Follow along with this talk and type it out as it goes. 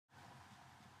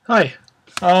Hi.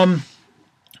 Um,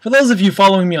 for those of you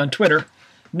following me on Twitter,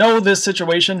 know this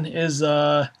situation is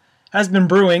has been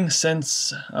brewing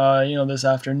since this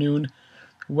afternoon,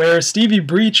 where Stevie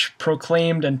Breach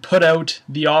proclaimed and put out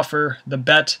the offer, the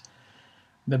bet,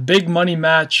 the big money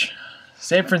match,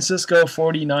 San Francisco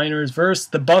 49ers versus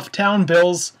the Bufftown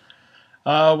Bills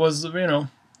was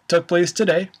took place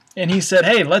today, and he said,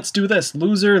 "Hey, let's do this.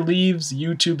 Loser leaves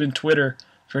YouTube and Twitter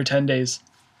for 10 days."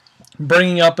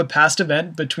 Bringing up a past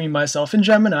event between myself and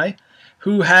Gemini,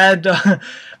 who had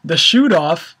the shoot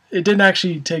off. It didn't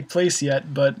actually take place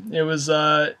yet, but it was,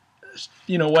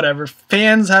 whatever.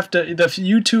 Fans have to, the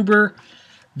YouTuber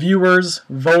viewers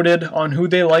voted on who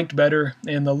they liked better,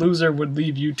 and the loser would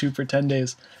leave YouTube for 10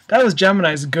 days. That was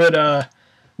Gemini's good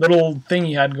little thing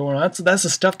he had going on. That's the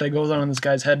stuff that goes on in this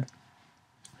guy's head.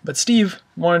 But Steve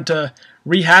wanted to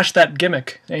rehash that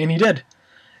gimmick, and he did.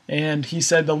 And he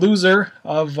said the loser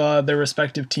of their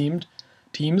respective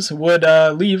teams would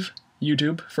leave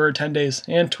YouTube for 10 days,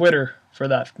 and Twitter for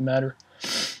that matter.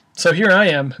 So here I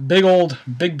am,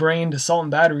 big-brained Salt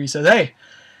and Battery says, "Hey,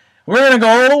 we're going to go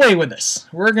all the way with this.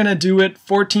 We're going to do it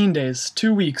 14 days,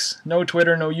 2 weeks, no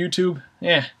Twitter, no YouTube.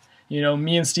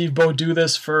 Me and Steve both do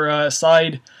this for a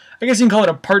side, I guess you can call it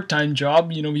a part-time job.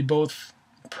 We both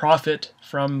profit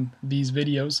from these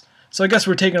videos. So I guess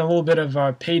we're taking a little bit of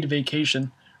a paid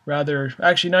vacation. Rather,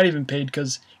 actually not even paid,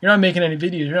 because you're not making any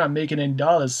videos, you're not making any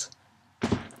dollars."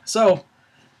 So,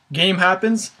 game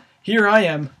happens. Here I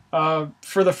am.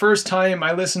 For the first time,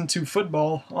 I listened to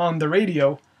football on the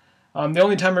radio. The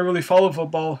only time I really follow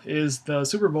football is the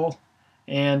Super Bowl,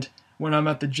 and when I'm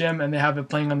at the gym and they have it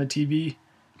playing on the TV,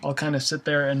 I'll kind of sit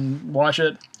there and watch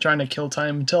it, trying to kill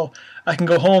time until I can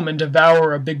go home and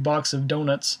devour a big box of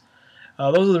donuts.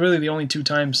 Those are really the only 2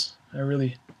 times I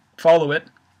really follow it.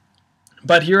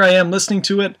 But here I am listening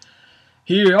to it.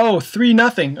 Here,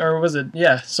 3-0, or was it?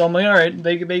 Yeah. So I'm like, all right.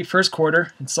 They first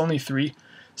quarter, it's only 3.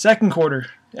 Second quarter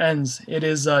ends. It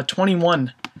is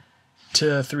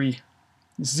 21-3.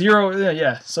 0.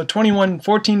 Yeah. So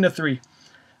 14-3.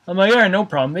 I'm like, all right, no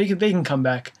problem. They can come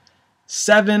back.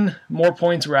 7 more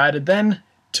points were added then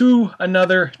to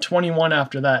another 21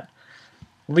 after that,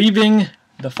 leaving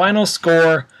the final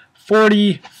score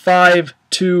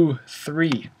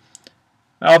 45-3.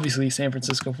 Obviously, San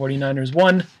Francisco 49ers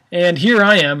won, and here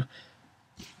I am.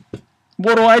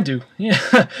 What do?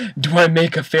 Do I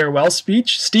make a farewell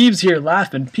speech? Steve's here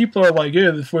laughing. People are like,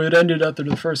 yeah, before it ended after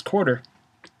the first quarter.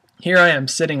 Here I am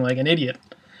sitting like an idiot.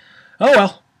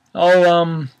 Oh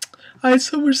well, I had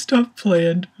so much stuff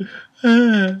planned.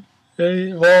 Time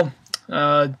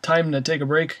to take a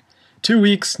break. 2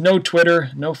 weeks, no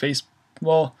Twitter, no Facebook.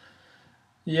 Well,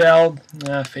 yeah,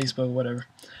 Facebook, whatever.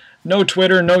 No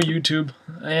Twitter, no YouTube.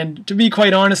 And to be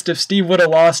quite honest, if Steve would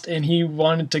have lost and he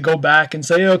wanted to go back and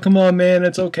say, "Oh, come on, man,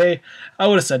 it's okay," I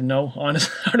would have said no,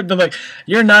 honestly. I would have been like,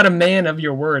 "You're not a man of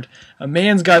your word. A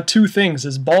man's got 2 things,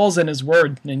 his balls and his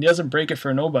word, and he doesn't break it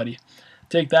for nobody."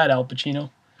 Take that, Al Pacino.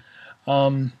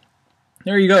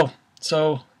 There you go.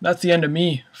 So that's the end of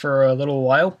me for a little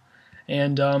while.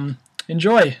 And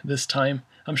enjoy this time.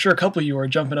 I'm sure a couple of you are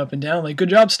jumping up and down like, "Good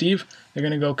job, Steve." They're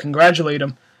going to go congratulate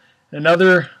him.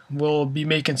 Another will be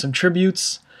making some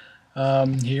tributes.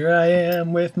 Here I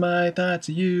am with my thoughts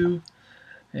of you.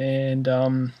 And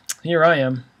here I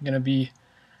am going to be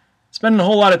spending a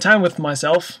whole lot of time with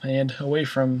myself and away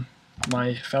from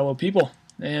my fellow people.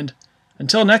 And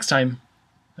until next time,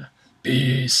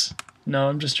 peace. No,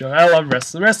 I'm just joking. I love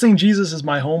wrestling. Wrestling Jesus is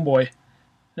my homeboy.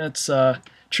 That's a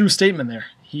true statement there.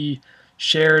 He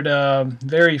shared a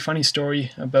very funny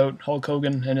story about Hulk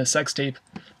Hogan and his sex tape,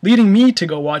 leading me to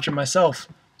go watch it myself.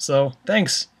 So,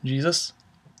 thanks, Jesus.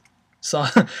 So,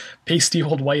 pasty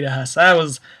old white ass. That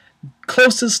was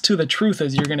closest to the truth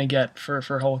as you're going to get for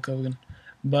Hulk Hogan.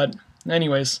 But,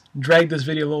 anyways, dragged this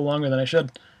video a little longer than I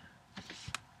should.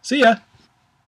 See ya!